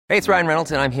Hey, it's Ryan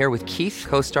Reynolds, and I'm here with Keith,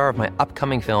 co-star of my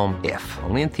upcoming film, If,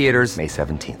 only in theaters May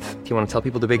 17th. Do you want to tell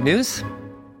people the big news?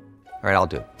 All right, I'll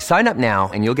do it. Sign up now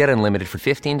and you'll get unlimited for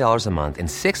 $15 a month and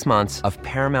 6 months of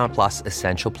Paramount Plus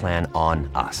Essential Plan on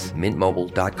us.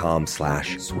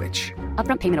 MintMobile.com/switch.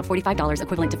 Upfront payment of $45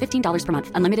 equivalent to $15 per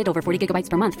month. Unlimited over 40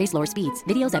 gigabytes per month. Face lower speeds.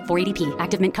 Videos at 480p.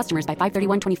 Active Mint customers by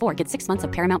 531.24 get 6 months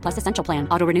of Paramount Plus Essential Plan.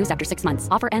 Auto renews after 6 months.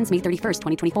 Offer ends May 31st,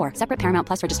 2024. Separate Paramount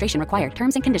Plus registration required.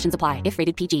 Terms and conditions apply if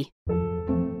rated PG.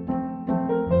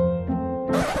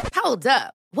 Hold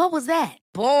up. What was that?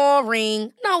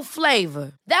 Boring. No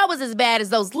flavor. That was as bad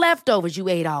as those leftovers you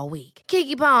ate all week.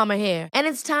 Keke Palmer here. And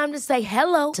it's time to say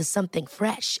hello to something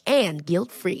fresh and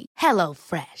guilt-free. Hello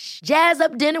Fresh. Jazz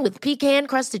up dinner with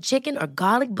pecan-crusted chicken or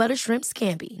garlic butter shrimp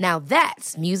scampi. Now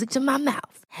that's music to my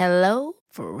mouth. Hello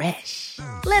Fresh.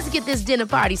 Let's get this dinner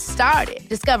party started.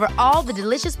 Discover all the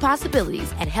delicious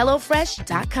possibilities at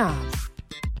hellofresh.com.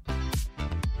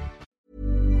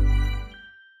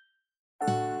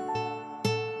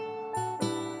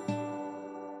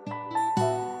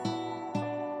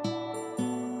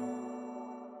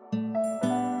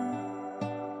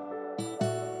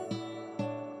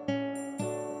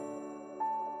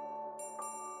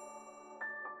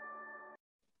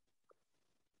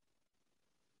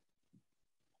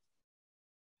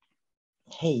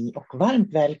 Hej och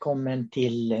varmt välkommen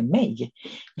till mig.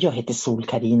 Jag heter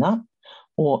Sol-Carina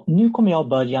och nu kommer jag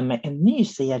börja med en ny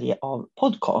serie av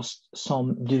podcast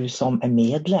som du som är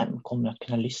medlem kommer att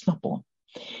kunna lyssna på.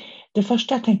 Det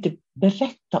första jag tänkte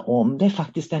berätta om, det är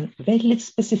faktiskt en väldigt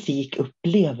specifik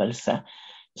upplevelse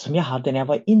som jag hade när jag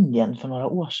var i Indien för några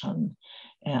år sedan.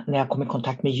 När jag kom i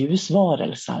kontakt med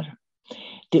ljusvarelser.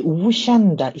 Det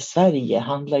okända i Sverige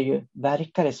handlar ju,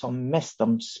 verkar det som, mest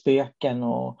om spöken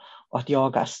och att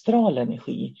jaga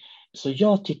astralenergi. Så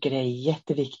jag tycker det är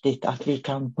jätteviktigt att vi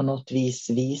kan på något vis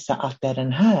visa att det är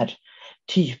den här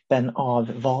typen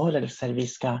av varelser vi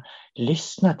ska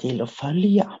lyssna till och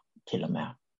följa till och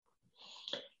med.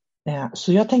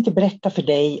 Så jag tänkte berätta för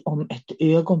dig om ett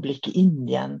ögonblick i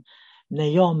Indien när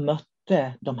jag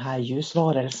mötte de här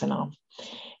ljusvarelserna.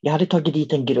 Jag hade tagit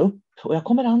dit en grupp och jag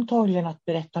kommer antagligen att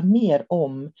berätta mer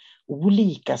om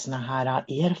olika såna här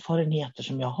erfarenheter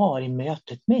som jag har i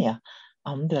mötet med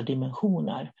andra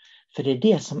dimensioner. För det är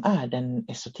det som är den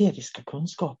esoteriska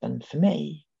kunskapen för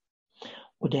mig.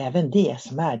 Och det är även det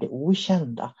som är det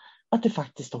okända. Att det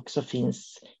faktiskt också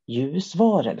finns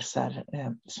ljusvarelser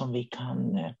som vi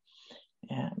kan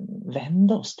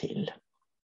vända oss till.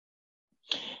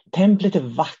 Templet är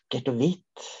vackert och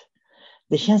vitt.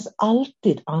 Det känns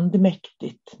alltid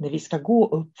andemäktigt när vi ska gå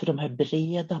upp för de här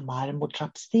breda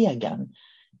marmortrappstegen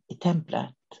i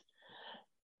templet.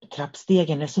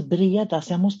 Trappstegen är så breda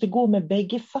så jag måste gå med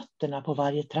bägge fötterna på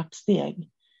varje trappsteg.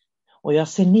 Och jag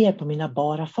ser ner på mina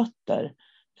bara fötter,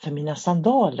 för mina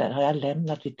sandaler har jag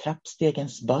lämnat vid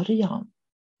trappstegens början.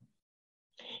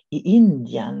 I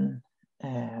Indien,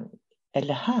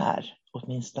 eller här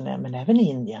åtminstone, men även i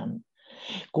Indien,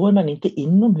 går man inte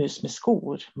inomhus med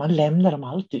skor. Man lämnar dem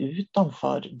alltid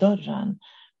utanför dörren.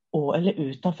 Eller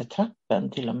utanför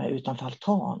trappen, till och med utanför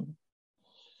altan.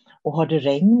 Och har det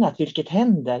regnat, vilket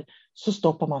händer, så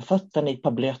stoppar man fötterna i ett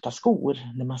par blöta skor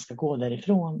när man ska gå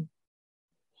därifrån.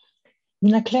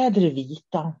 Mina kläder är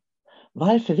vita.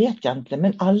 Varför vet jag inte,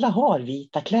 men alla har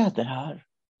vita kläder här.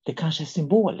 Det kanske är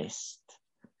symboliskt.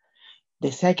 Det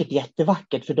är säkert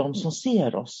jättevackert för de som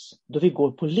ser oss då vi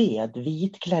går på led,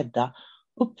 vitklädda,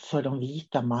 upp för de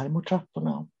vita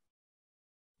marmortrapporna.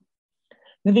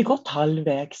 När vi gått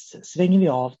halvvägs svänger vi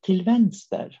av till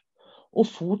vänster och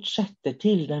fortsätter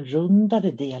till den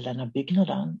rundade delen av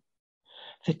byggnaden.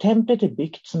 För templet är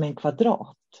byggt som en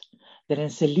kvadrat där den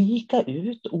ser lika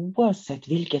ut oavsett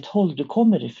vilket håll du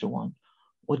kommer ifrån,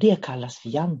 och det kallas för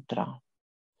yantra.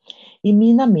 I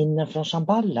mina minnen från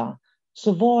Shambhala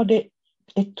så var det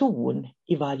ett torn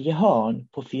i varje hörn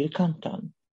på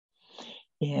fyrkanten.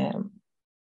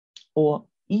 Och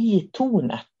i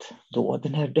tornet då,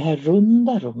 det här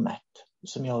runda rummet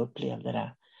som jag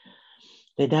upplevde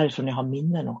det är därifrån jag har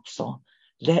minnen också.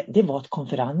 Det var ett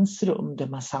konferensrum där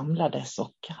man samlades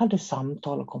och hade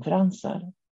samtal och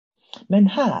konferenser. Men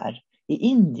här i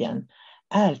Indien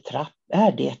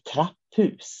är det ett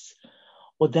trapphus.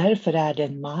 Och därför är det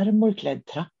en marmorklädd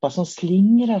trappa som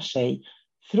slingrar sig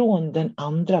från den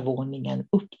andra våningen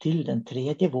upp till den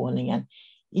tredje våningen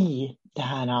i det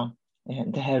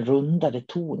här rundade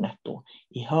tornet då,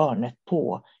 i hörnet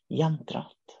på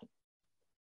yantrat.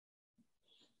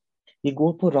 Vi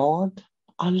går på rad,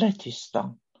 alla är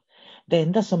tysta. Det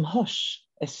enda som hörs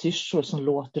är syrsor som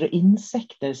låter och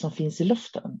insekter som finns i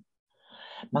luften.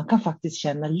 Man kan faktiskt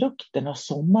känna lukten av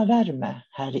sommarvärme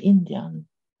här i Indien.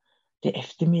 Det är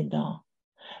eftermiddag.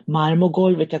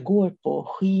 Marmorgolvet jag går på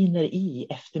skiner i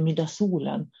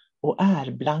eftermiddagssolen och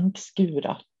är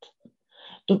blankskurat.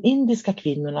 De indiska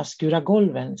kvinnorna skurar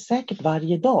golven säkert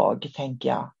varje dag, tänker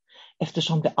jag,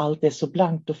 eftersom det alltid är så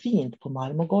blankt och fint på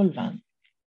marmorgolven.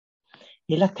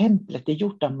 Hela templet är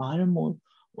gjort av marmor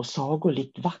och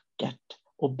sagolikt vackert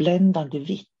och bländande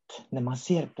vitt när man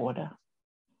ser på det.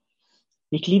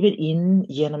 Vi kliver in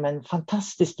genom en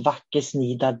fantastiskt vacker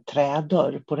snidad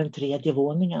trädörr på den 3:e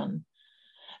våningen.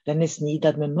 Den är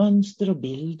snidad med mönster och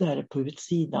bilder på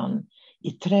utsidan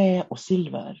i trä och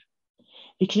silver.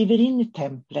 Vi kliver in i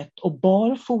templet och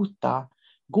barfota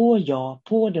går jag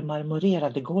på det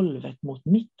marmorerade golvet mot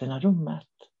mitten av rummet.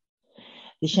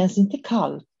 Det känns inte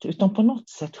kallt utan på något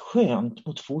sätt skönt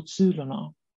mot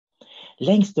fotsulorna.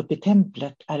 Längst upp i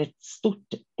templet är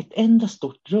ett enda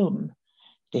stort rum.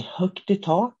 Det är högt i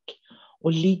tak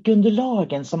och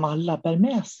liggunderlagen som alla bär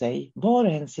med sig, var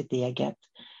och en sitt eget,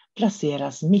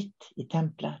 placeras mitt i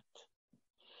templet.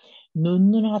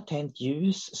 Nunnorna har tänt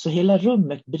ljus så hela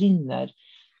rummet brinner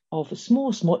av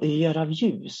små öar av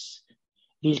ljus,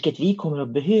 vilket vi kommer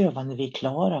att behöva när vi är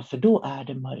klara, för då är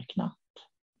det mörknatt.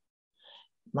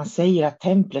 Man säger att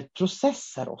templet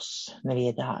processar oss när vi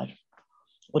är där.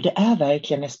 Och det är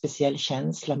verkligen en speciell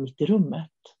känsla mitt i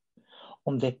rummet.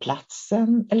 Om det är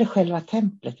platsen eller själva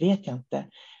templet vet jag inte,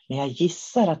 men jag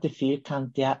gissar att det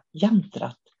fyrkantiga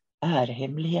jantrat är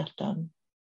hemligheten.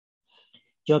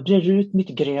 Jag brer ut mitt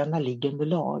gröna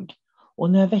liggunderlag och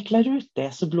när jag vecklar ut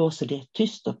det så blåser det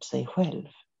tyst upp sig själv.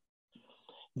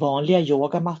 Vanliga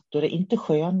yogamattor är inte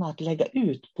sköna att lägga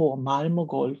ut på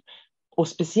marmorgolv och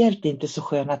speciellt inte så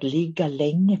sköna att ligga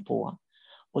länge på.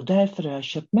 Och därför har jag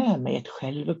köpt med mig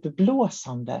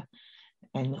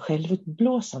en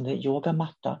självuppblåsande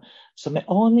yogamatta som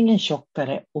är aningen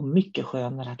tjockare och mycket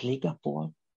skönare att ligga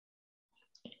på.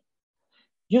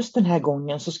 Just den här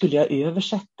gången så skulle jag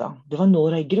översätta. Det var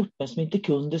några i gruppen som inte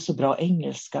kunde så bra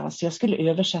engelska så jag skulle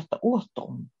översätta åt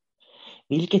dem.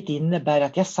 Vilket innebär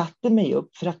att jag satte mig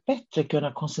upp för att bättre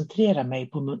kunna koncentrera mig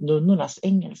på nunnornas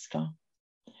engelska.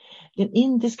 Den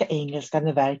indiska engelskan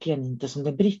är verkligen inte som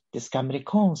den brittiska,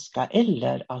 amerikanska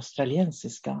eller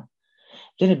australiensiska.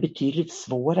 Den är betydligt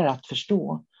svårare att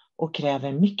förstå och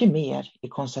kräver mycket mer i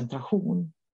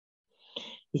koncentration.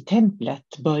 I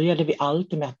templet började vi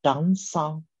alltid med att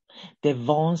dansa. Det är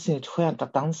vansinnigt skönt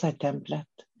att dansa i templet.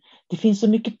 Det finns så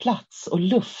mycket plats och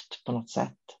luft på något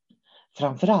sätt.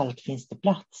 Framförallt finns det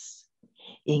plats.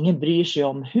 Ingen bryr sig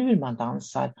om hur man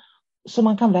dansar, så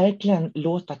man kan verkligen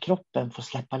låta kroppen få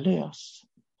släppa lös.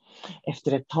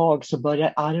 Efter ett tag så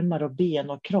börjar armar och ben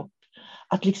och kropp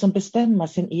att liksom bestämma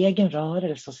sin egen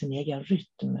rörelse och sin egen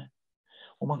rytm.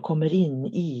 Och man kommer in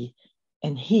i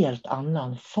en helt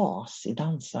annan fas i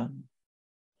dansen.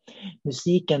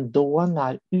 Musiken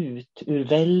dånar ut ur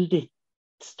väldigt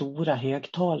stora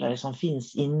högtalare som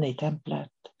finns inne i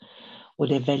templet. Och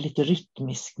det är väldigt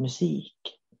rytmisk musik.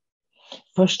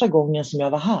 Första gången som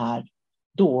jag var här,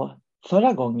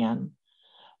 förra gången,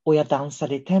 och jag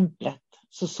dansade i templet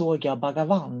så såg jag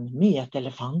Bhagavan med ett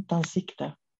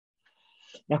elefantansikte.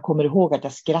 Jag kommer ihåg att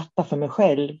jag skrattade för mig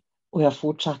själv och jag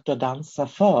fortsatte att dansa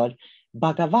för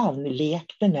Bhagavan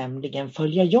lekte nämligen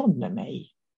följa John med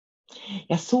mig.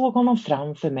 Jag såg honom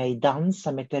framför mig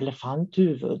dansa med ett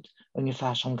elefanthuvud,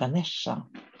 ungefär som Ganesha.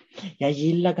 Jag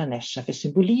gillar Ganesha för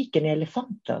symboliken i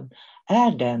elefanten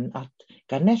är den att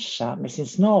Ganesha med sin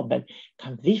snabel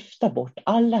kan vifta bort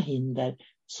alla hinder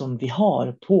som vi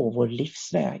har på vår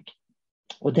livsväg.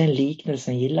 Och den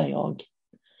liknelsen gillar jag.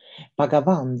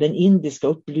 Bhagavan, den indiska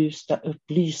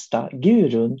upplysta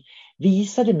gurun,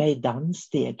 visade mig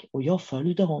danssteg och jag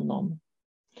följde honom.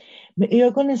 Med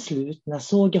ögonen slutna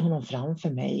såg jag honom framför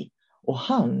mig och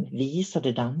han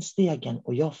visade dansstegen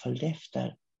och jag följde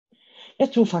efter.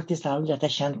 Jag tror faktiskt aldrig att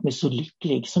jag känt mig så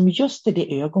lycklig som just i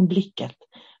det ögonblicket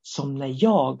som när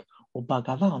jag och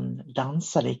Bhagavan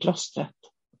dansade i klostret.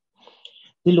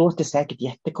 Det låter säkert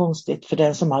jättekonstigt för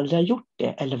den som aldrig har gjort det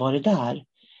eller varit där.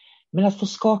 Men att få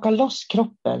skaka loss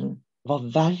kroppen var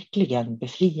verkligen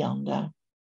befriande.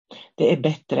 Det är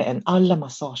bättre än alla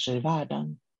massager i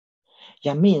världen.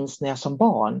 Jag minns när jag som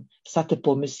barn satte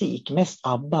på musik, mest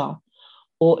ABBA,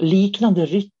 och liknande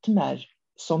rytmer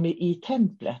som i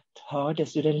templet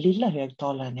hördes ur den lilla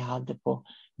högtalaren jag hade på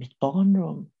mitt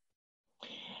barnrum.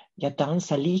 Jag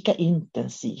dansade lika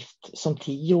intensivt som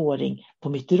 10-åring på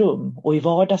mitt rum och i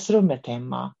vardagsrummet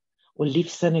hemma och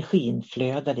livsenergin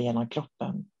flödade genom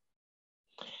kroppen.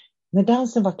 När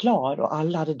dansen var klar och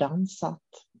alla hade dansat,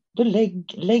 då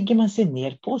lägger man sig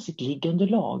ner på sitt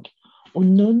liggunderlag och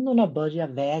nunnorna börjar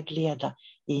vägleda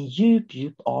i en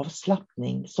djup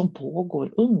avslappning som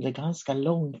pågår under ganska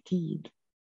lång tid.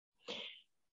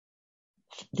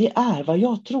 Det är vad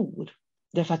jag tror.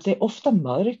 Därför att det är ofta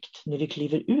mörkt när vi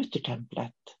kliver ut ur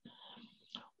templet.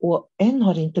 Och än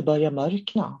har det inte börjat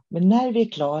mörkna. Men när vi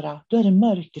är klara, då är det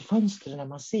mörkt i fönstren när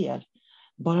man ser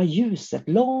bara ljuset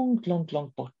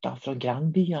långt borta från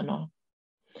grannbyarna.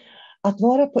 Att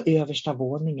vara på översta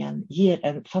våningen ger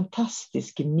en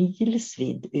fantastisk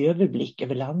milsvid överblick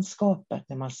över landskapet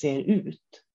när man ser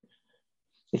ut.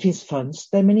 Det finns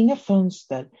fönster, men inga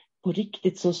fönster på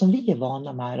riktigt så som vi är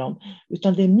vana med dem,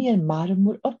 utan det är mer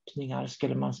marmoröppningar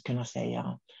skulle man kunna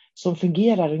säga, som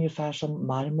fungerar ungefär som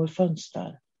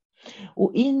marmorfönster.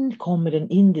 Och in kommer den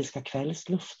indiska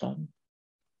kvällsluften.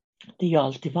 Det är ju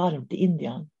alltid varmt i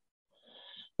Indien.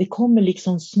 Det kommer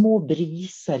liksom små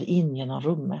briser in genom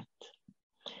rummet.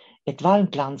 Ett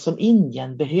varmt land som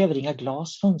Indien behöver inga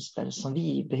glasfönster som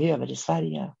vi behöver i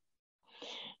Sverige.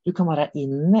 Du kan vara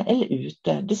inne eller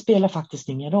ute, det spelar faktiskt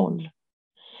ingen roll.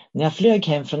 När jag flög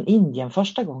hem från Indien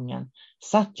första gången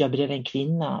satt jag bredvid en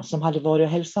kvinna som hade varit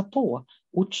och hälsat på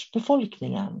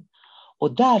ortsbefolkningen.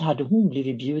 Och där hade hon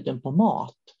blivit bjuden på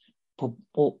mat,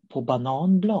 på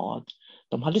bananblad.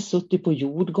 De hade suttit på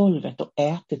jordgolvet och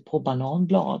ätit på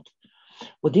bananblad.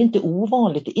 Och det är inte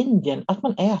ovanligt i Indien att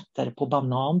man äter på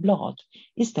bananblad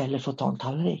istället för att ta en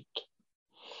tallrik.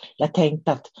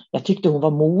 Jag tyckte hon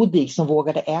var modig som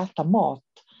vågade äta mat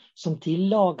som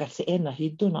tillagats i en av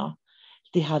hyddorna.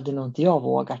 Det hade nog inte jag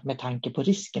vågat med tanke på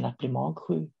risken att bli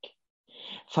magsjuk.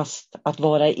 Fast att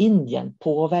vara i Indien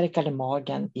påverkade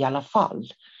magen i alla fall.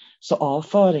 Så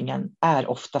avföringen är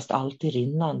oftast alltid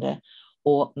rinnande.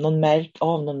 Och av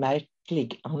någon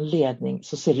märklig anledning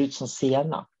så ser det ut som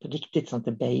senap. Riktigt som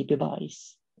det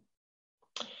babybajs.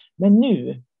 Men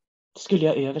nu skulle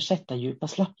jag översätta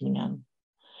djupavslappningen.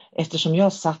 Eftersom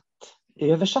jag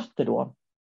översatte då.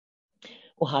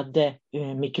 Och hade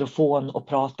mikrofon och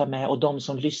pratade med. Och de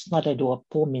som lyssnade då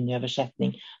på min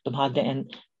översättning. De hade en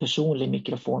personlig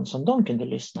mikrofon som de kunde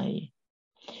lyssna i.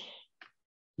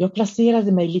 Jag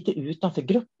placerade mig lite utanför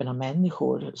gruppen av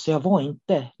människor. Så jag var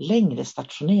inte längre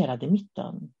stationerad i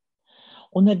mitten.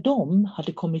 Och när de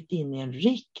hade kommit in i en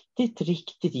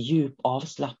riktigt djup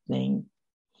avslappning.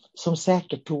 Som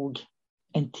säkert tog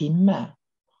en timme.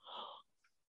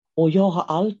 Och jag har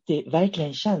alltid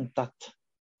verkligen känt att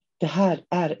det här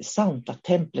är sant att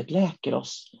templet läker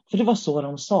oss. För det var så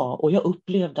de sa och jag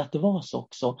upplevde att det var så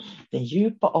också. Den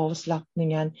djupa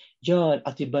avslappningen gör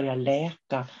att vi börjar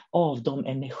läka av de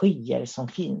energier som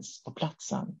finns på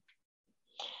platsen.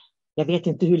 Jag vet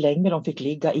inte hur länge de fick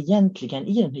ligga egentligen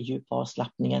i den här djupa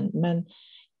avslappningen. Men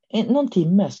någon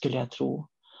timme skulle jag tro.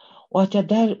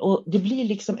 Och det blir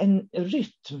liksom en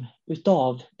rytm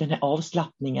utav den här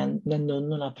avslappningen när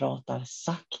nunnorna pratar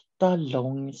sakta,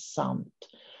 långsamt.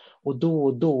 Och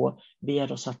då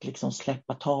ber oss att liksom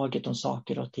släppa taget om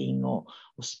saker och ting och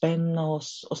spänna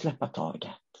oss och släppa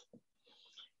taget.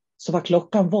 Så vad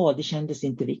klockan var, det kändes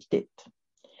inte viktigt.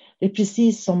 Det är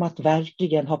precis som att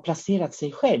verkligen ha placerat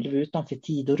sig själv utanför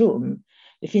tid och rum.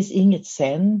 Det finns inget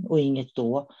sen och inget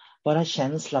då, bara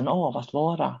känslan av att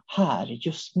vara här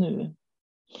just nu.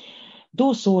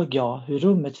 Då såg jag hur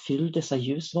rummet fylldes av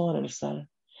ljusvarelser.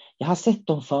 Jag har sett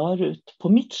dem förut på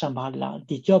mitt Shambhala,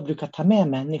 dit jag brukar ta med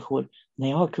människor när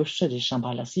jag har kurser i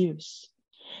Shambhalas ljus.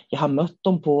 Jag har mött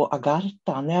dem på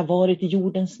Agartha när jag varit i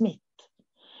jordens mitt.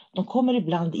 De kommer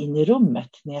ibland in i rummet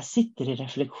när jag sitter i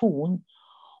reflektion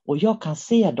och jag kan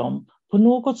se dem. På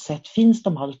något sätt finns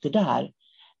de alltid där,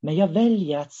 men jag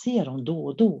väljer att se dem då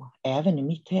och då, även i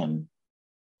mitt hem.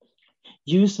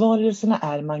 Ljusvarelserna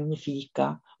är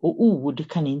magnifika och ord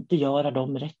kan inte göra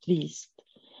dem rättvist.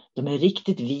 De är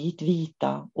riktigt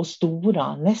vitvita och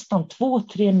stora, nästan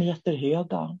 2-3 meter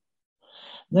höga.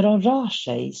 När de rör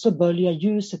sig så böljar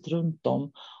ljuset runt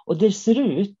dem och det ser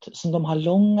ut som de har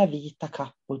långa vita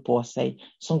kappor på sig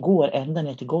som går ända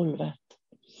ner till golvet.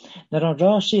 När de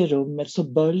rör sig i rummet så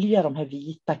böljar de här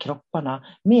vita kropparna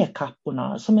med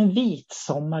kapporna som en vit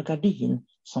sommargardin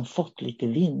som fått lite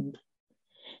vind.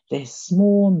 Det är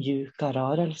små mjuka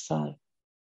rörelser.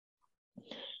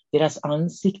 Deras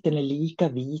ansikten är lika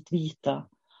vitvita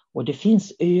och det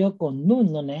finns ögon,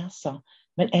 mun och näsa,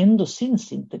 men ändå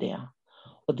syns inte det.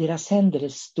 Och deras händer är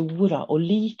stora och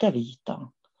lika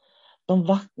vita.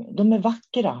 De är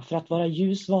vackra för att vara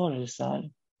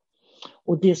ljusvarelser.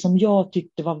 Och det som jag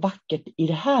tyckte var vackert i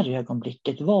det här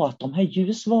ögonblicket var att de här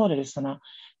ljusvarelserna,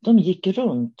 de gick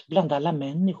runt bland alla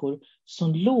människor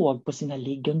som låg på sina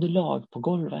liggunderlag på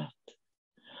golvet.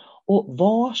 Och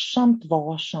varsamt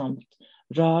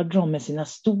rörde de med sina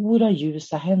stora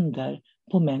ljusa händer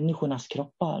på människornas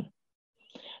kroppar.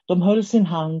 De höll sin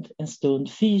hand en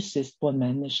stund fysiskt på en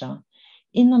människa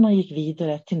innan de gick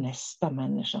vidare till nästa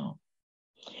människa.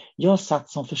 Jag satt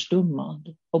som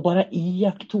förstummad och bara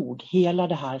iakttog hela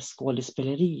det här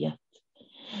skådespeleriet.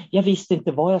 Jag visste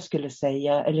inte vad jag skulle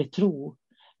säga eller tro,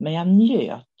 men jag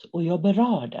njöt och jag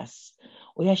berördes.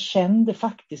 Och jag kände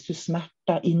faktiskt hur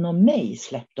smärta inom mig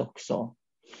släppte också.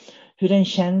 Hur en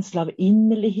känsla av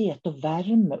innerlighet och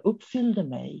värme uppfyllde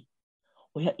mig.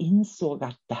 Och jag insåg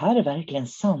att det här är verkligen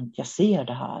sant, jag ser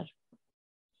det här.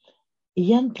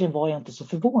 Egentligen var jag inte så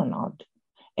förvånad,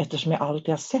 eftersom jag alltid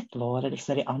har sett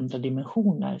varelser i andra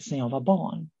dimensioner sedan jag var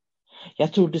barn.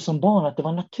 Jag trodde som barn att det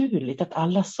var naturligt att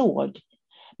alla såg,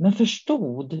 men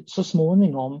förstod så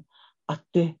småningom att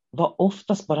det var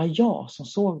oftast bara jag som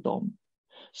såg dem.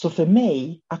 Så för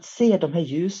mig att se de här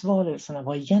ljusvarelserna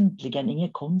var egentligen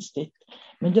inget konstigt,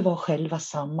 men det var själva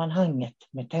sammanhanget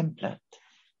med templet.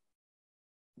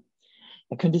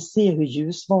 Jag kunde se hur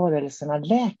ljusvarelserna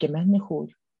läker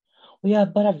människor. Och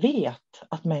jag bara vet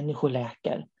att människor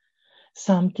läker.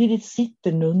 Samtidigt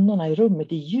sitter nunnorna i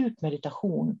rummet i djup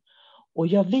meditation. Och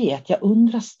jag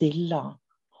undrar stilla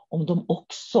om de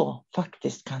också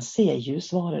faktiskt kan se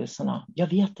ljusvarelserna. Jag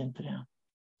vet inte det.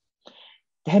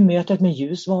 Det här mötet med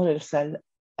ljusvarelser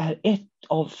är ett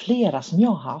av flera som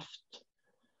jag har haft.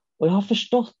 Och jag har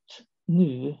förstått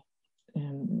nu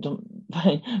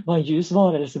vad en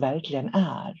ljusvarelse verkligen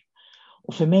är.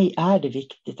 Och för mig är det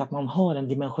viktigt att man har en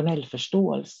dimensionell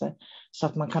förståelse så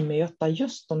att man kan möta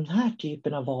just de här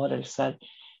typen av varelser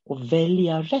och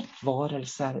välja rätt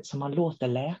varelser som man låter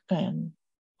läka en.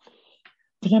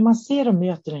 För när man ser och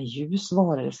möter en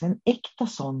ljusvarelse, en äkta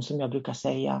sån som jag brukar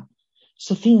säga,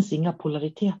 så finns inga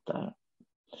polariteter.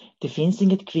 Det finns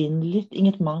inget kvinnligt,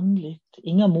 inget manligt,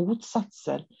 inga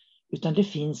motsatser, utan det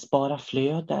finns bara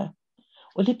flöde.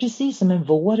 Och det är precis som en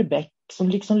vårbäck som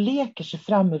liksom leker sig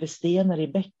fram över stenar i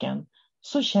bäcken,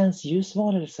 så känns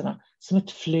ljusvarelserna som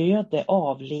ett flöde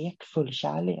av lekfull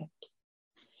kärlek.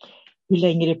 Hur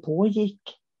länge det pågick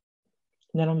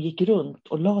när de gick runt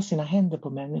och la sina händer på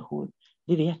människor,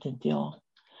 det vet inte jag.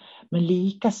 Men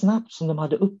lika snabbt som de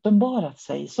hade uppenbarat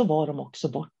sig så var de också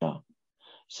borta.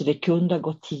 Så det kunde ha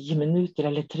gått 10 minuter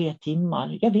eller 3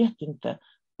 timmar, jag vet inte,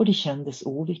 och det kändes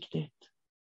oviktigt.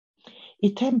 I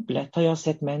templet har jag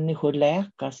sett människor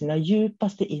läka sina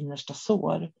djupaste innersta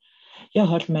sår. Jag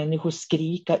har hört människor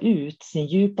skrika ut sin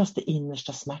djupaste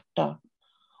innersta smärta.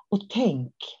 Och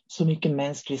tänk så mycket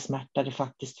mänsklig smärta det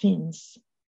faktiskt finns.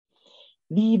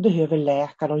 Vi behöver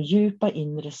läka de djupa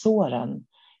inre såren,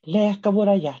 läka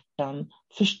våra hjärtan,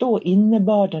 förstå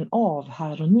innebörden av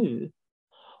här och nu.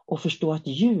 Och förstå att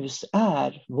ljus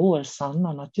är vår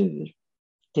sanna natur.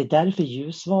 Det är därför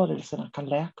ljusvarelserna kan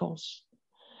läka oss.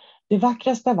 Det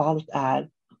vackraste av allt är,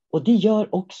 och det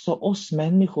gör också oss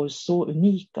människor så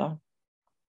unika.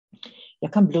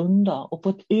 Jag kan blunda och på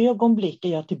ett ögonblick är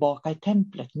jag tillbaka i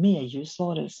templet med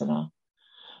ljusvarelserna.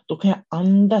 Då kan jag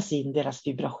andas in deras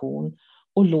vibration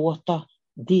och låta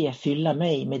det fylla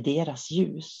mig med deras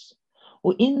ljus.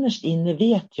 Och innerst inne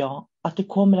vet jag att det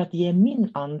kommer att ge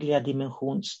min andliga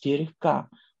dimension styrka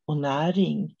och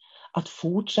näring att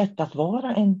fortsätta att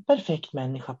vara en perfekt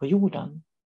människa på jorden.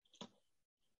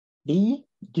 Vi,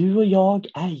 du och jag,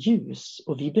 är ljus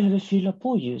och vi behöver fylla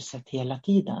på ljuset hela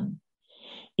tiden.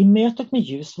 I mötet med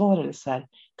ljusvarelser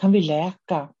kan vi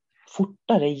läka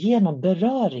fortare genom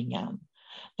beröringen.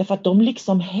 Därför att de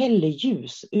liksom häller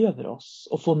ljus över oss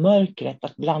och får mörkret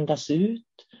att blandas ut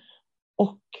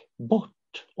och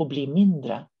bort och bli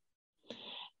mindre.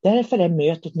 Därför är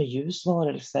mötet med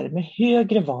ljusvarelser, med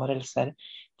högre varelser,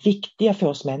 viktiga för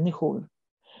oss människor.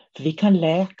 För vi kan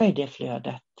läka i det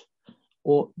flödet.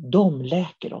 Och de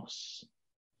läker oss.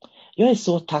 Jag är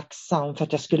så tacksam för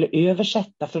att jag skulle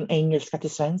översätta från engelska till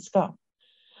svenska.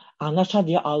 Annars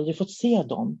hade jag aldrig fått se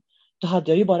dem. Då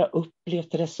hade jag ju bara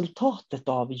upplevt resultatet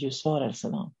av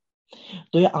ljusvarelserna.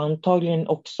 Då jag antagligen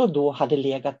också då hade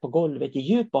legat på golvet i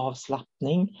djup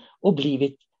avslappning och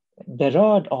blivit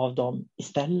berörd av dem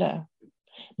istället.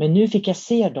 Men nu fick jag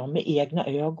se dem med egna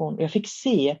ögon. Jag fick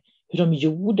se hur de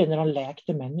gjorde när de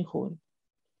läkte människor.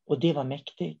 Och det var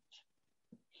mäktigt.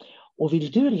 Och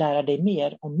vill du lära dig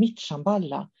mer om mitt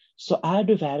Shambhala så är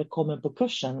du välkommen på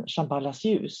kursen Shambhalas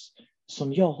ljus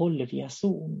som jag håller via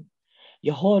Zoom.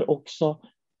 Jag har också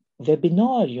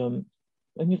webbinarium,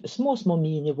 små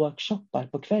mini-workshoppar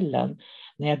på kvällen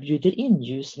när jag bjuder in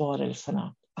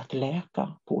ljusvarelserna att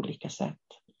läka på olika sätt.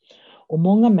 Och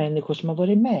många människor som har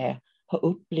varit med har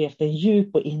upplevt en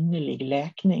djup och innerlig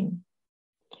läkning.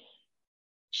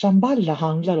 Shambhala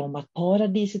handlar om att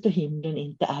paradiset och himlen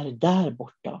inte är där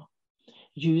borta.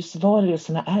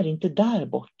 Ljusvarelserna är inte där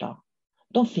borta.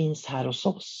 De finns här hos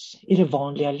oss i det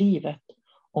vanliga livet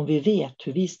om vi vet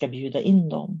hur vi ska bjuda in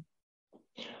dem.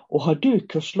 Och har du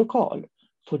kurslokal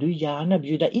får du gärna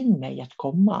bjuda in mig att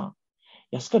komma.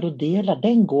 Jag ska då dela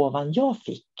den gåvan jag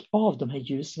fick av de här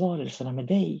ljusvarelserna med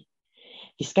dig.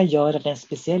 Vi ska göra den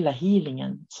speciella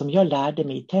healingen som jag lärde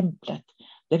mig i templet,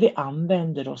 där vi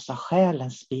använder oss av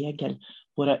själens spegel,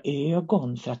 våra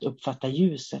ögon, för att uppfatta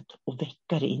ljuset och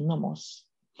väcka det inom oss.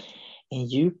 En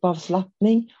djup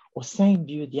avslappning och sen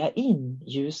bjuder jag in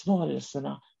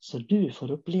ljusvarelserna så du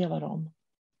får uppleva dem.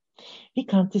 Vi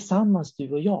kan tillsammans,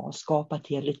 du och jag, skapa ett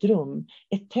heligt rum,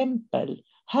 ett tempel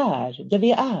här där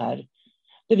vi är,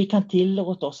 där vi kan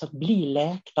tillåta oss att bli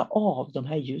läkta av de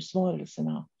här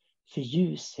ljusvarelserna, för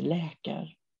ljus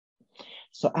läker.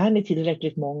 Så är ni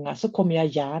tillräckligt många så kommer jag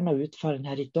gärna utföra den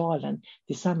här ritualen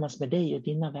tillsammans med dig och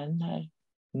dina vänner.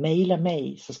 Maila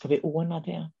mig så ska vi ordna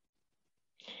det.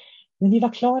 När vi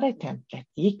var klara i templet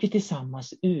gick vi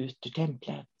tillsammans ut ur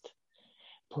templet.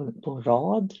 På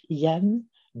rad igen,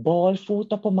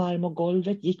 barfota på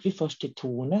marmorgolvet, gick vi först till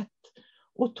tornet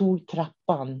och tog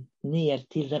trappan ner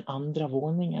till den andra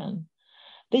våningen.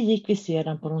 Där gick vi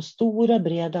sedan på de stora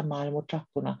breda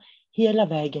marmortrapporna hela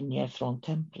vägen ner från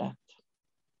templet.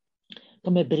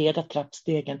 De är breda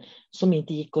trappstegen som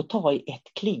inte gick att ta i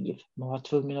ett kliv. Man var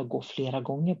tvungen att gå flera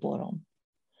gånger på dem.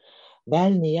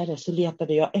 Väl nere så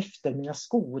letade jag efter mina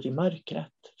skor i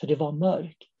mörkret, för det var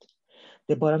mörkt.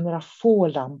 Det är bara några få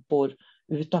lampor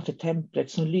utanför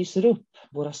templet som lyser upp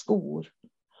våra skor.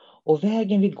 Och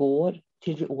vägen vi går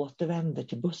till vi återvänder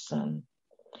till bussen.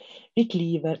 Vi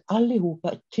kliver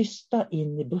allihopa tysta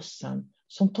in i bussen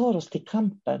som tar oss till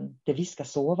campen där vi ska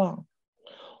sova.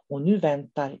 Och nu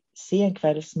väntar sen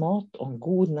kvällsmat och en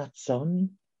god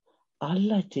nattsömn.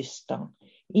 Alla är tysta.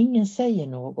 Ingen säger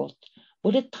något.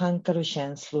 Både tankar och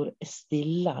känslor är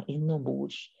stilla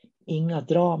inombords. Inga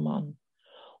draman.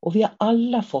 Och vi har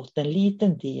alla fått en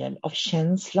liten del av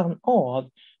känslan av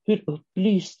hur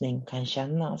upplysning kan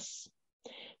kännas.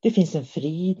 Det finns en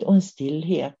frid och en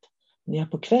stillhet när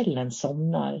jag på kvällen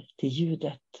somnar till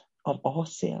ljudet av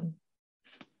AC:n.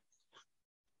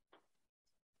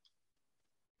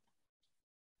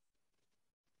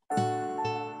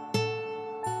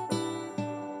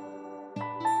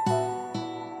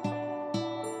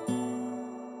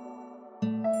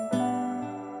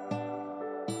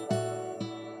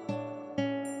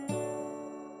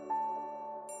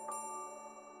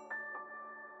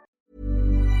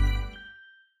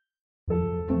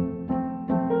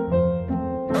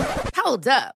 Hold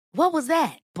up. What was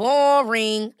that?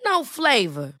 Boring. No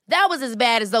flavor. That was as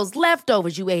bad as those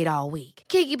leftovers you ate all week.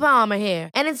 Keke Palmer here,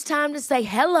 and it's time to say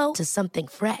hello to something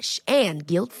fresh and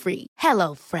guilt-free.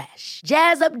 Hello Fresh.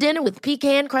 Jazz up dinner with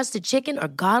pecan-crusted chicken or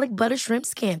garlic butter shrimp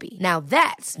scampi. Now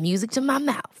that's music to my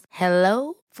mouth.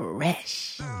 Hello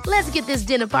Fresh. Let's get this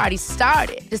dinner party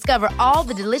started. Discover all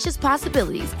the delicious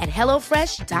possibilities at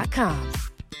hellofresh.com.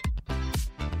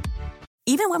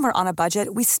 Even when we're on a budget,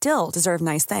 we still deserve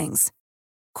nice things.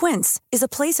 Quince is a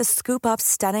place to scoop up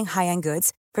stunning high-end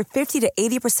goods for 50 to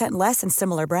 80% less than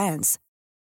similar brands.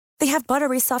 They have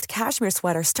buttery soft cashmere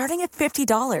sweaters starting at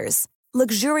 $50,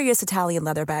 luxurious Italian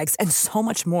leather bags, and so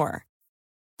much more.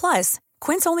 Plus,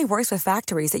 Quince only works with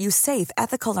factories that use safe,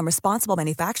 ethical, and responsible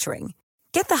manufacturing.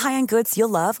 Get the high-end goods you'll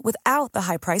love without the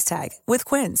high price tag with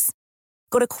Quince.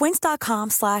 Go to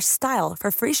quince.com/style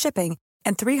for free shipping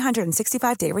and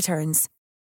 365-day returns.